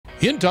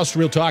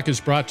Industrial Talk is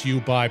brought to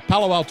you by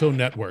Palo Alto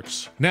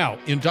Networks. Now,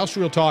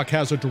 Industrial Talk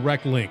has a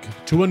direct link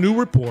to a new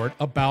report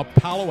about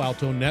Palo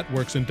Alto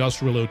Networks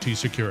industrial OT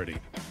security.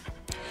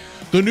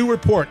 The new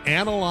report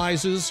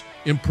analyzes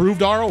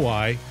improved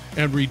ROI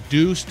and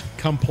reduced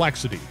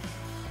complexity.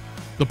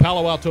 The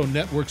Palo Alto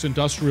Networks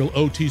industrial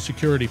OT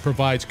security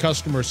provides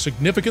customers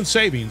significant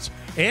savings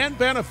and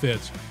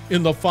benefits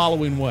in the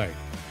following way: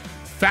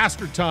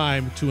 faster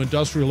time to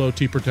industrial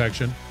OT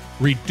protection,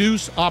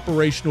 reduced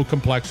operational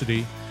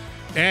complexity,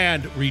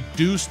 and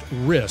reduced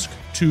risk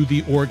to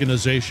the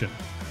organization.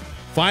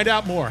 Find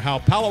out more how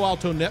Palo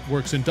Alto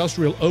Networks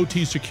industrial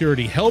OT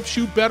security helps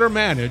you better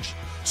manage,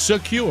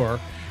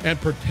 secure,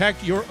 and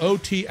protect your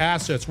OT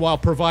assets while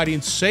providing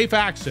safe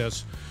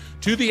access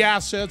to the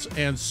assets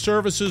and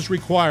services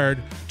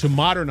required to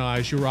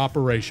modernize your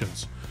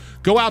operations.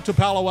 Go out to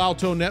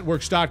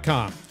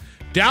paloaltonetworks.com,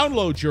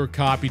 download your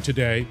copy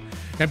today,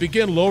 and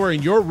begin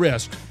lowering your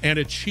risk and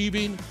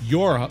achieving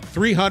your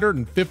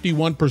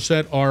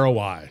 351%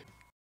 ROI.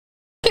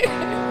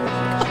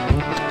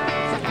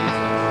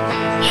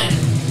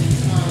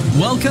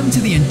 Welcome to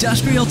the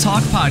Industrial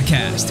Talk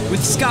Podcast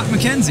with Scott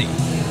McKenzie.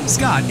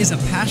 Scott is a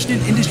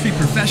passionate industry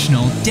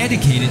professional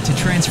dedicated to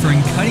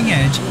transferring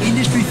cutting-edge,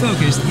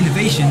 industry-focused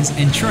innovations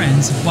and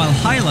trends while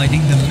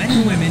highlighting the men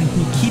and women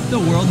who keep the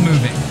world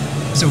moving.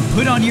 So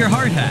put on your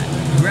hard hat,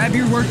 grab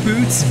your work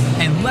boots,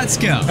 and let's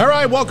go. All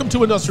right, welcome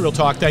to Industrial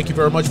Talk. Thank you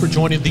very much for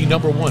joining the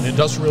 #1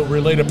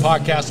 industrial-related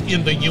podcast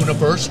in the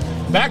universe,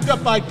 backed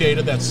up by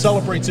data that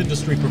celebrates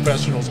industry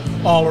professionals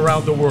all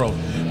around the world.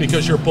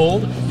 Because you're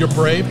bold, you're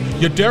brave,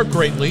 you dare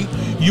greatly,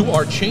 you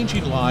are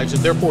changing lives,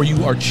 and therefore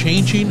you are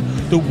changing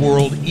the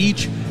world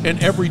each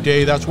and every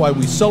day. That's why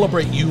we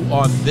celebrate you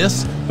on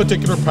this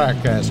particular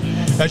podcast.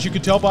 As you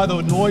can tell by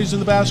the noise in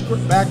the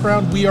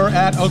background, we are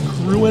at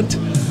Accruent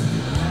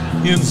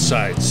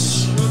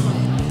Insights.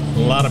 A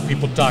lot of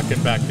people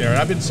talking back there.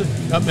 I've been saying,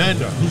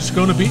 Amanda, who's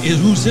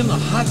in the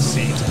hot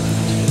seat.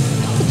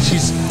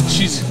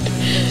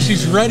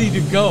 She's ready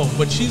to go,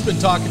 but she's been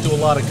talking to a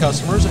lot of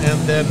customers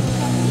and then,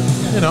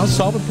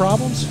 solving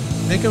problems,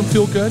 making them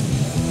feel good.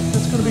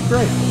 That's going to be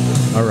great.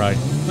 All right,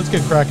 let's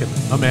get cracking.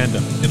 Amanda,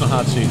 in the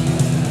hot seat.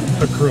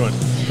 Accruent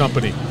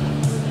Company,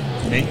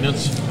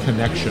 Maintenance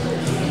Connection.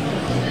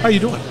 How are you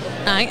doing?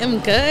 I am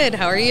good.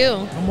 How are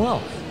you? I'm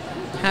well.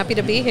 Happy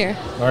to be here.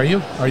 Are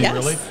you? Are you Yes.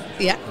 really?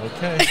 Yeah.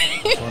 Okay.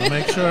 Just want to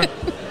make sure.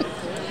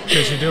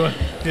 Because you're doing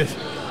it.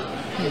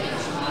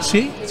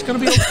 See? It's going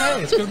to be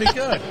okay. It's going to be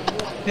good.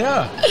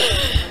 Yeah.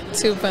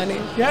 Too funny.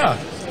 Yeah.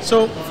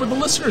 So for the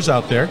listeners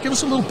out there, give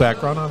us a little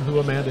background on who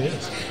Amanda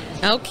is.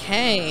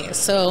 Okay.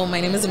 So my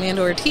name is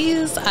Amanda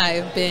Ortiz.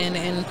 I've been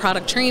in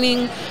product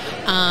training.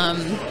 I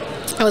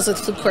was with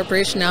Fluke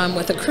Corporation. Now I'm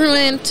with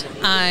Accruent.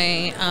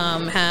 I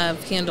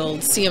have handled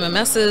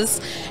CMMSs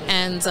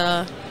and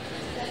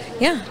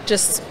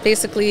just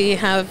basically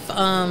have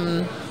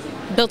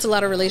built a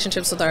lot of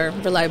relationships with our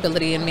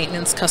reliability and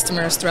maintenance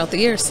customers throughout the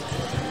years.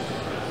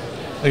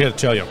 I got to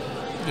tell you,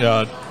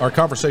 our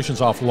conversations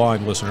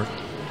offline, listener,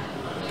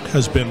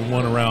 has been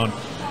one around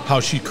how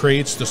she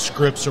creates the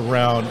scripts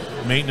around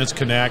maintenance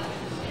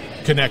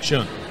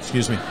connection.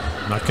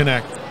 Not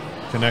connect,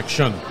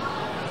 connection.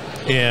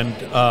 And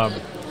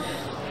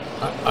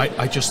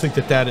I just think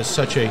that is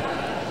such a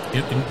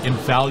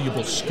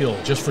invaluable skill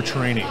just for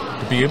training,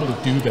 to be able to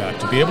do that,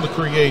 to be able to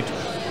create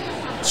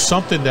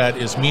something that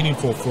is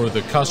meaningful for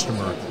the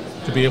customer,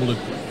 to be able to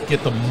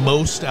get the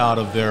most out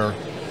of their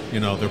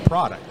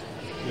product.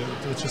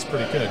 It's just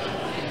pretty good.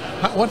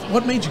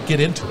 What made you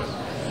get into it?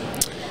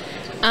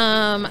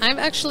 I'm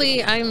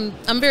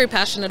very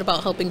passionate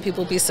about helping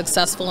people be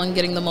successful and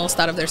getting the most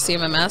out of their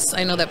CMMS.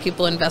 I know that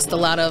people invest a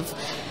lot of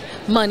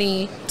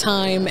money,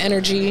 time,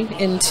 energy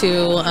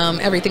into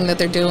everything that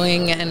they're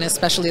doing, and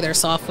especially their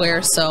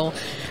software. So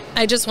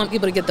I just want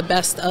people to get the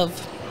best of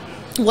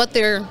what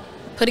they're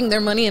putting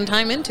their money and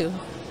time into.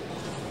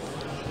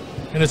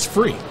 And it's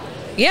free.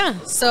 Yeah.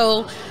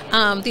 So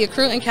the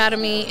Accruent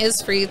Academy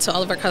is free to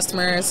all of our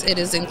customers. It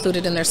is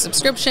included in their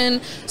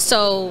subscription.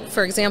 So,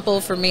 for example,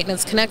 for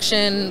Maintenance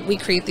Connection, we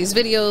create these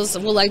videos.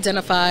 We'll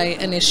identify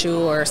an issue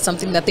or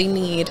something that they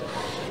need,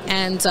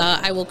 and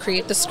I will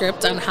create the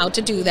script on how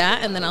to do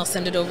that, and then I'll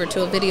send it over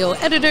to a video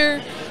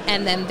editor,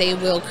 and then they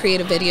will create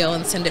a video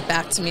and send it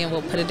back to me, and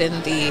we'll put it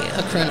in the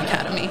Accruent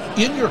Academy.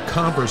 In your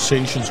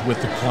conversations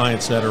with the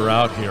clients that are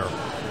out here,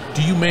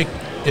 do you make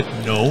it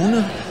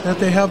known that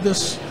they have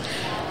this?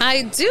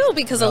 I do,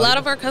 because a lot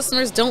of our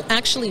customers don't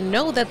actually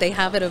know that they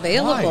have it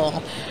available.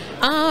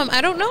 Why?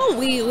 I don't know.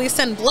 We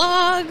send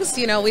blogs,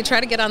 we try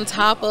to get on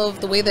top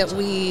of the way that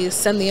we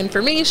send the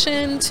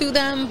information to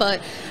them. But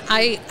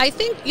I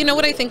think,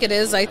 what I think it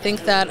is? I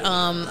think that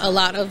a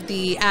lot of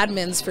the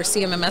admins for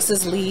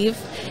CMMSs leave,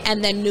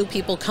 and then new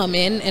people come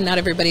in, and not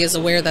everybody is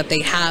aware that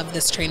they have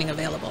this training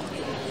available.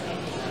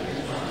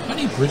 How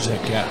do you bridge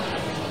that gap?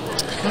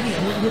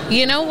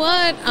 You know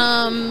what?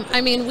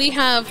 I mean,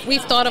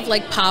 we've thought of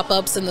like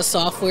pop-ups in the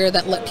software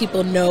that let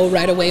people know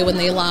right away when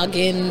they log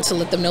in to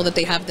let them know that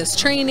they have this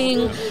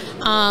training.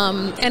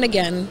 And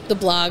again, the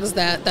blogs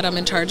that I'm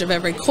in charge of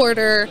every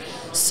quarter.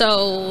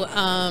 So,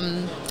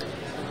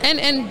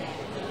 and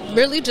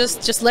really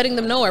just letting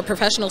them know. Our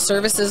professional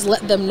services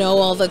let them know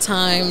all the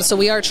time. So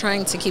we are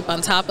trying to keep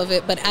on top of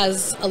it. But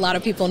as a lot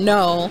of people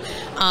know,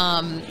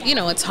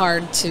 it's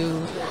hard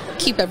to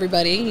keep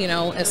everybody,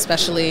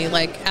 especially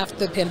like after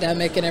the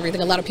pandemic and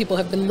everything. A lot of people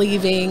have been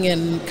leaving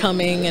and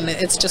coming, and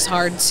it's just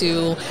hard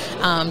to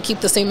keep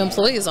the same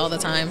employees all the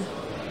time.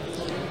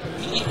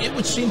 It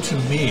would seem to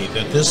me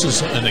that this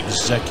is an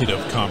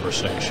executive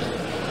conversation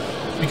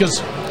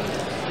because,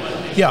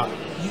 yeah,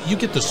 you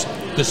get this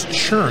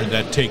churn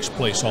that takes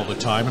place all the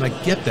time, and I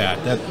get that,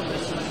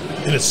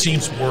 and it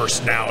seems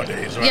worse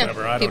nowadays. Or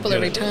whatever. I don't people are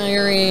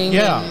retiring.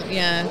 Yeah,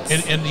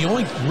 and the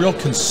only real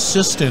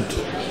consistent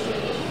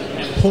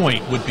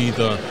point would be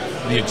the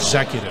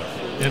executive,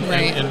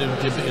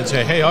 and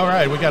say, hey, all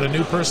right, we got a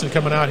new person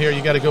coming out here.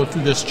 You got to go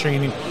through this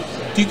training.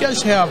 Do you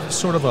guys have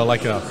sort of a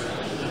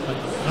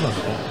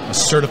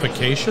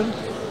certification?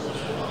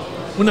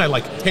 Wouldn't I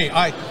like, hey,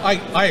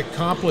 I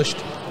accomplished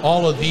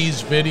all of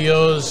these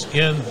videos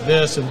in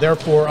this, and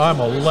therefore I'm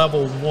a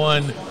level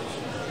 1,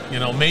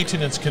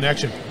 maintenance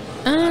connection.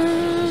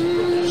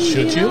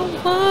 Should you?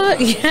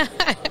 Yeah,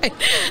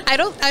 I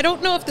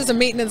don't know if there's a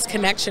maintenance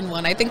connection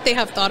one. I think they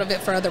have thought of it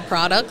for other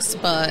products,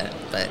 but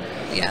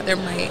yeah,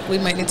 we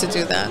might need to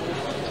do that.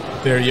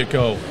 There you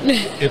go.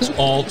 It's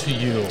all to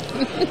you.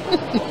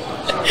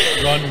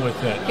 Run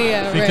with it.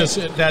 Yeah, because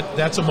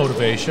that's a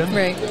motivation.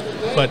 Right.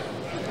 But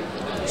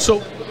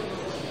so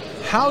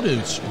how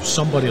does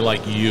somebody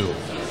like you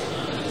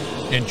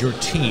and your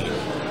team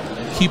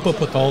keep up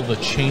with all the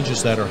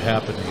changes that are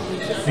happening?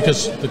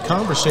 Because the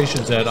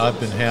conversations that I've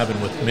been having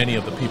with many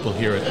of the people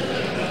here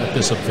at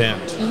this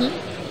event,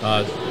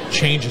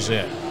 change is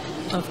it.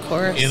 Of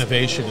course.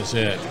 Innovation is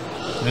it.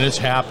 And it's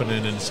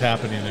happening, and it's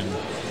happening in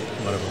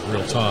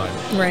real time.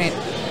 Right.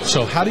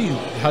 So how do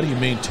you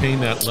maintain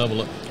that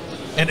level of,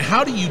 and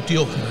how do you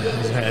deal,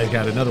 I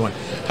got another one,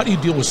 how do you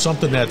deal with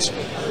something that's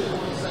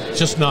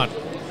just not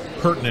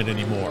pertinent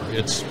anymore?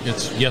 It's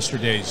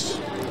yesterday's,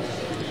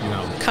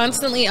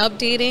 Constantly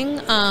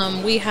updating.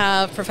 We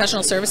have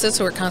professional services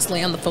who are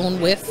constantly on the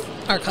phone with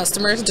our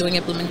customers doing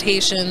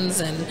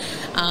implementations and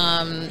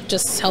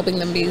just helping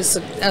them be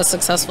as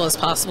successful as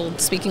possible,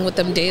 speaking with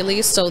them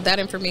daily. So that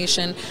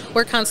information,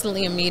 we're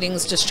constantly in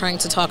meetings just trying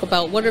to talk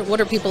about what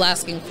are people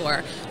asking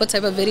for? What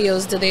type of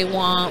videos do they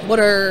want? What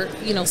are,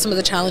 some of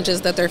the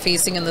challenges that they're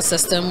facing in the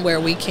system where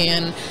we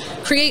can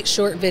create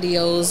short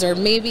videos, or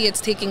maybe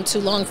it's taking too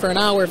long for an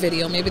hour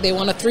video. Maybe they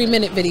want a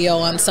 3-minute video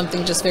on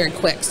something just very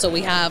quick. So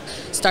we have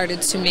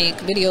started to make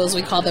videos,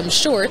 we call them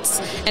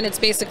shorts, and it's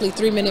basically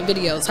 3-minute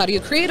videos. How do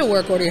you create a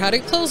work order? How do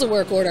you close a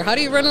work order? How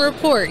do you run a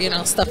report?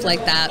 Stuff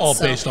like that. All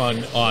based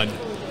on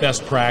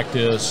best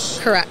practice.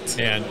 Correct.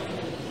 And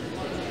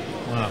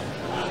wow,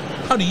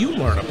 how do you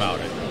learn about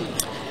it?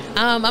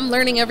 I'm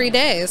learning every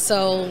day.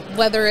 So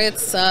whether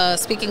it's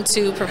speaking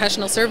to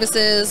professional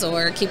services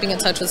or keeping in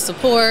touch with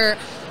support,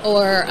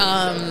 or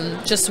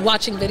just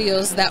watching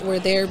videos that were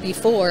there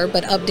before,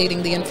 but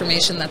updating the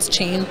information that's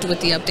changed with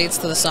the updates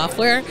to the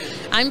software.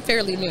 I'm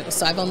fairly new,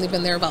 so I've only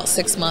been there about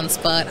 6 months,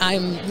 but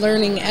I'm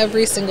learning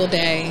every single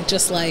day,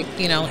 just like,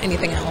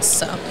 anything else.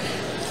 So,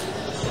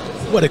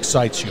 what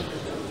excites you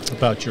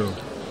about your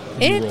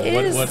it role?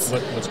 Is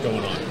What's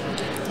going on?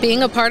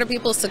 Being a part of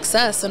people's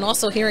success and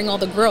also hearing all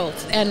the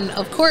growth. And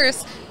of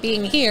course,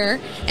 being here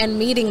and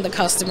meeting the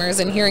customers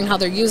and hearing how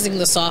they're using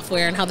the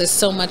software and how there's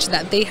so much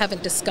that they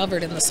haven't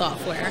discovered in the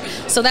software.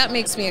 So that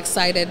makes me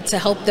excited to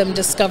help them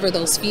discover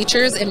those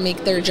features and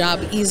make their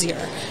job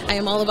easier. I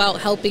am all about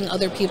helping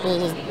other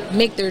people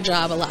make their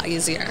job a lot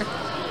easier.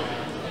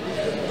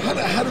 How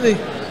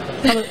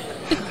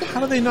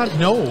do they not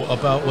know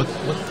about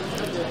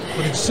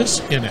what exists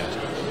in it?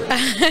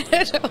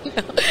 I don't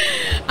know.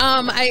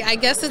 I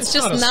guess it's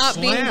just not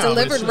being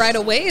delivered right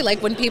away.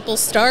 Like when people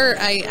start,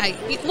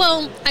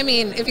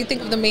 if you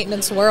think of the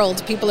maintenance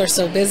world, people are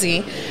so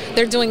busy.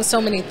 They're doing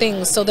so many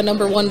things. So the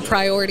number one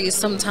priority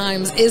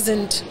sometimes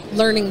isn't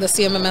learning the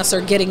CMMS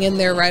or getting in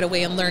there right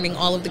away and learning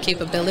all of the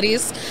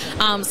capabilities.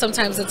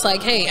 Sometimes it's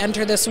like, hey,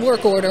 enter this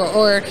work order,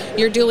 or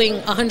you're doing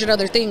 100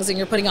 other things and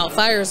you're putting out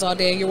fires all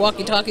day. Your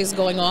walkie-talkie is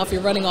going off.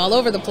 You're running all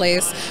over the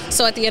place.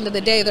 So at the end of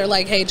the day, they're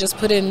like, hey, just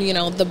put in,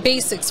 the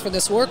basics for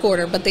this work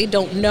order, but they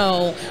don't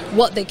know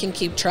what they can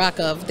keep track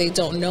of. They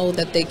don't know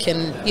that they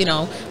can,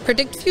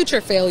 predict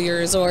future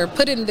failures or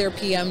put in their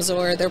PMs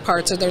or their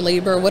parts or their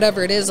labor,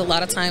 whatever it is. A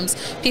lot of times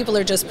people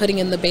are just putting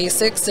in the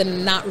basics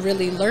and not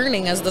really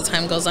learning as the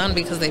time goes on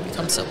because they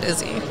become so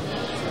busy.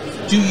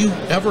 Do you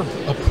ever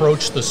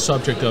approach the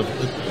subject of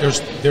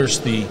there's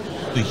the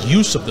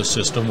use of the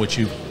system, which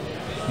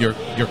you're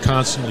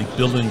constantly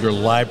building your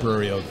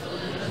library of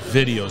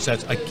videos?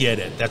 I get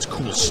it. That's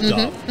cool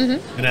stuff,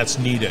 and that's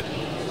needed.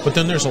 But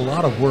then there's a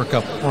lot of work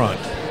up front.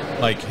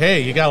 Like,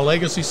 hey, you got a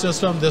legacy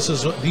system.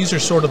 These are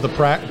sort of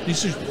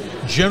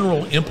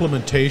general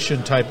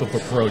implementation type of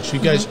approach. You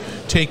guys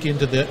take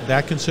into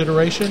that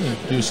consideration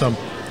and do some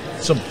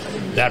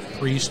that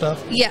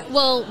pre-stuff? Yeah,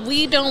 well,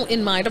 we don't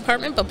in my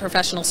department, but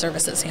professional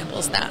services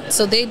handles that.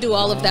 So they do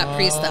all of that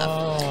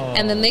pre-stuff.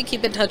 And then they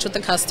keep in touch with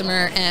the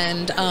customer.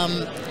 And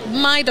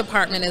my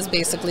department is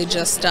basically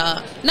just,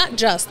 not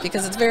just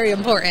because it's very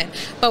important,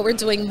 but we're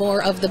doing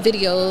more of the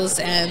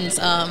videos and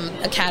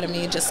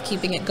Academy, just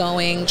keeping it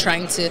going,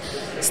 trying to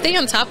stay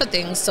on top of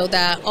things so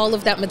that all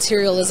of that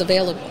material is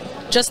available.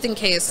 Just in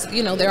case,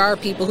 you know, there are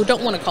people who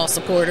don't want to call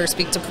support or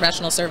speak to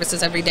professional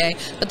services every day,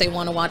 but they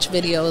want to watch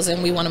videos,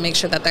 and we want to make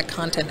sure that that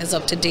content is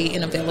up to date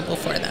and available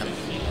for them.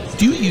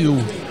 Do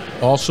you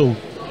also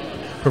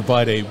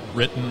provide a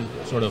written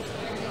sort of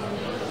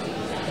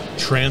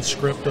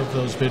transcript of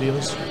those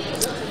videos?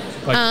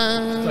 Like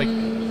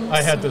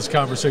I had this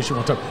conversation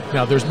one time.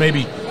 Now, there's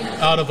maybe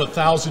out of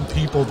 1,000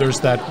 people, there's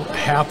that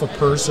half a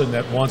person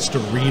that wants to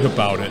read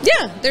about it.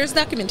 Yeah, there's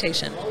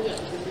documentation.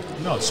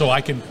 No, so I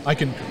can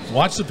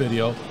watch the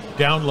video,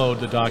 download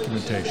the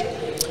documentation.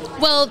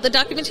 Well, the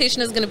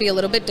documentation is going to be a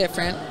little bit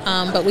different,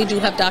 but we do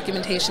have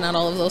documentation on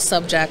all of those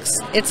subjects.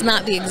 It's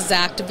not the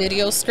exact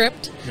video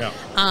script,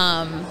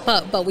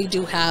 but we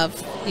do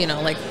have, you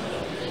know, like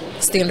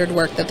standard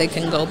work that they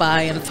can go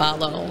by and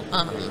follow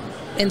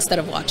instead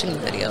of watching the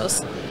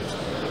videos.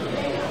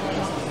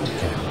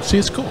 Okay. See,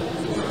 it's cool.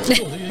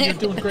 You're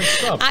doing great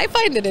stuff. I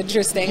find it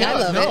interesting. Yeah,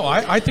 I love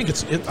it.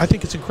 I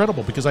think it's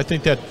incredible because I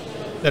think that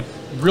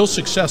real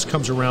success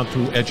comes around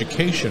through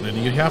education, and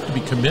you have to be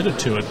committed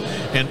to it.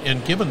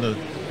 And given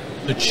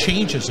the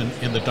changes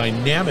in the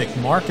dynamic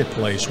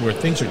marketplace where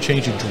things are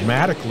changing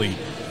dramatically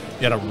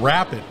at a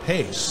rapid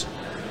pace,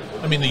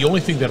 I mean, the only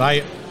thing that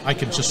I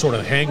can just sort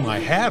of hang my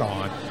hat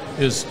on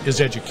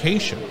is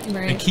education,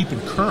 right, and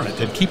keeping current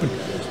and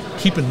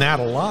keeping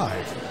that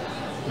alive.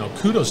 You know,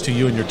 kudos to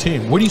you and your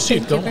team. What do you see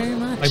it going? Thank you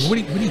very much. Like,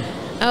 what do you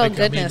Oh, like,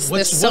 goodness, I mean,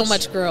 there's so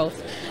much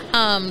growth.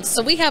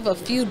 So we have a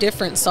few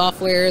different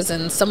softwares,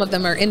 and some of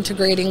them are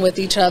integrating with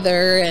each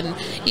other. And,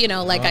 you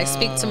know, like I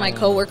speak to my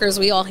coworkers,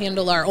 we all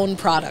handle our own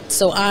product.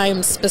 So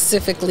I'm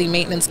specifically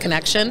maintenance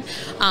connection,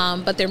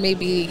 but there may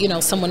be, you know,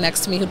 someone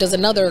next to me who does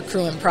another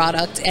Accruent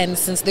product. And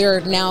since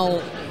they're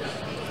now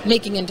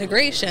making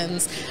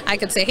integrations, I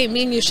could say, hey,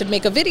 me and you should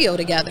make a video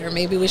together.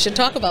 Maybe we should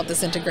talk about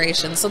this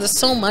integration. So there's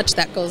so much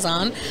that goes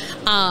on.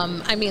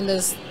 I mean,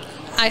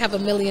 I have a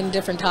million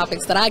different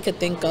topics that I could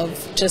think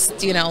of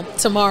just, you know,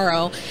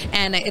 tomorrow,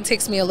 and it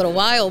takes me a little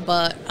while,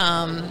 but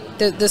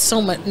there's so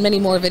many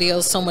more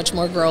videos, so much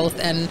more growth,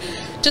 and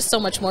just so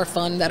much more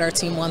fun that our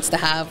team wants to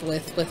have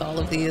with all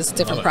of these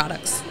different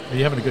products. Are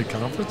you having a good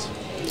conference?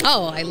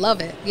 Oh, I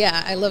love it.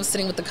 Yeah, I love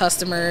sitting with the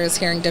customers,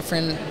 hearing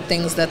different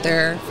things that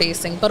they're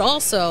facing, but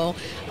also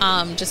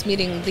just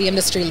meeting the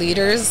industry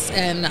leaders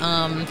and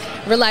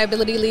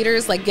reliability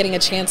leaders, like getting a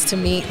chance to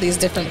meet these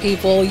different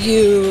people,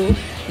 you,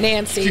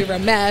 Nancy,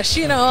 Ramesh,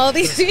 you know, all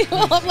these people.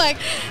 I'm like,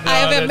 I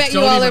haven't met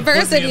you all in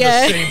person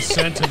yet. Don't even put me in the same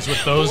sentence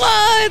with those.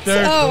 What?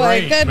 They're oh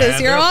great, my goodness,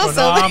 man. you're They're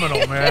awesome.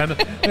 Phenomenal, man.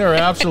 They're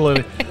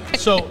absolutely.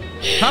 So,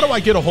 how do I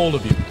get a hold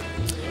of you?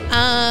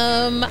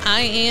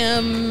 I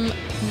am.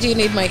 Do you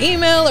need my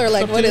email or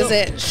like what is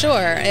it?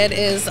 Sure, it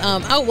is.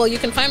 Oh well, you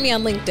can find me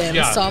on LinkedIn.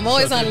 Yeah, so I'm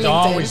always on LinkedIn.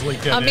 Always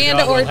LinkedIn.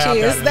 Amanda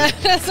Ortiz.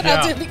 That's what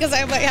I'll do because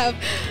I might have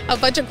a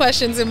bunch of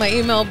questions in my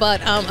email.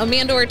 But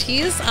Amanda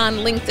Ortiz on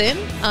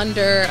LinkedIn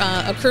under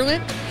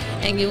Accruent,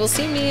 and you will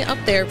see me up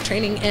there,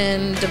 training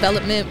and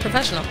development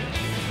professional.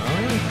 All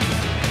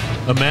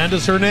right.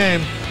 Amanda's her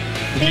name.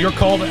 Your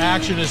call to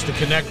action is to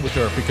connect with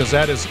her because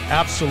that is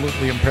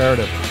absolutely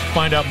imperative.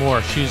 Find out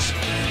more. She's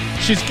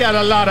got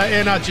a lot of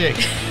energy.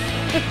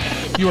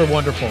 You are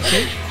wonderful.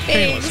 See?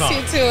 Thanks,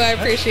 you too. I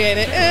appreciate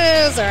it.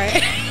 It was all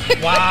right.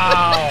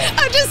 Wow.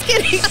 I'm just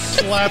kidding.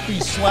 Slappy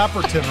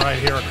Slapperton right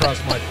here across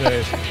my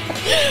face.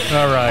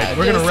 All right.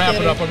 We're going to wrap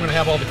it up. I'm going to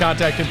have all the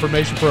contact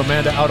information for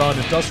Amanda out on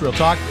Industrial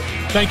Talk.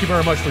 Thank you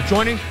very much for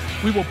joining.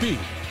 We will be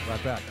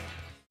right back.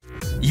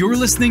 You're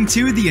listening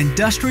to the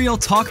Industrial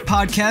Talk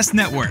Podcast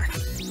Network.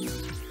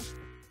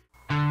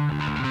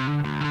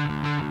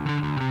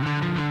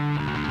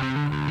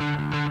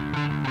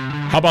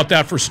 How about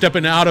that for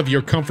stepping out of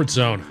your comfort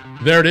zone?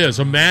 There it is,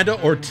 Amanda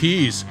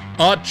Ortiz,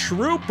 a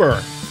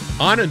trooper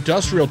on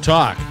Industrial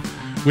Talk.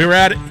 We're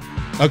at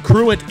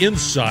Accruent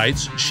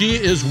Insights. She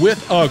is with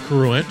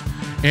Accruent,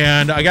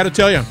 and I got to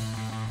tell you,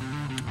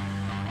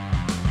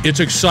 it's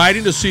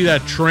exciting to see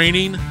that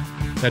training,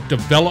 that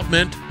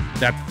development,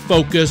 that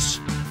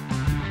focus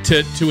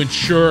to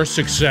ensure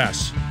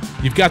success.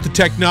 You've got the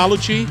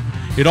technology.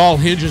 It all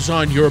hinges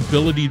on your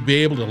ability to be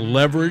able to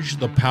leverage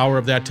the power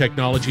of that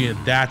technology,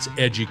 and that's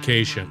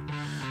education.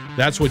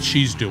 That's what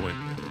she's doing.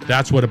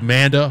 That's what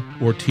Amanda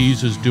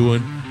Ortiz is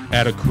doing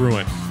at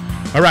Accruent.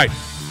 All right,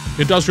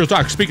 Industrial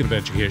Talk. Speaking of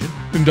education,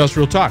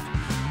 Industrial Talk.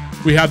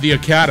 We have the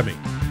Academy.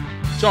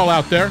 It's all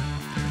out there.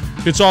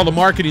 It's all the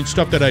marketing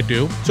stuff that I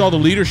do. It's all the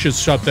leadership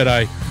stuff that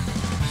I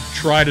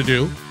try to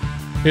do.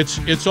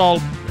 It's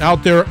all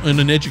out there in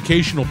an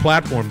educational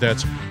platform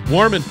that's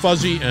warm and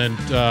fuzzy and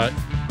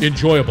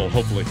enjoyable,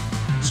 hopefully.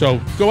 So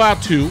go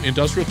out to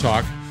Industrial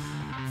Talk,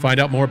 Find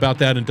out more about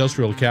that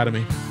Industrial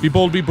Academy. Be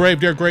bold, be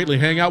brave, dare greatly.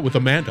 Hang out with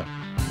Amanda.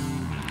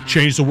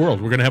 Change the world.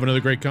 We're going to have another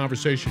great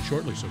conversation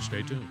shortly, so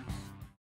stay tuned.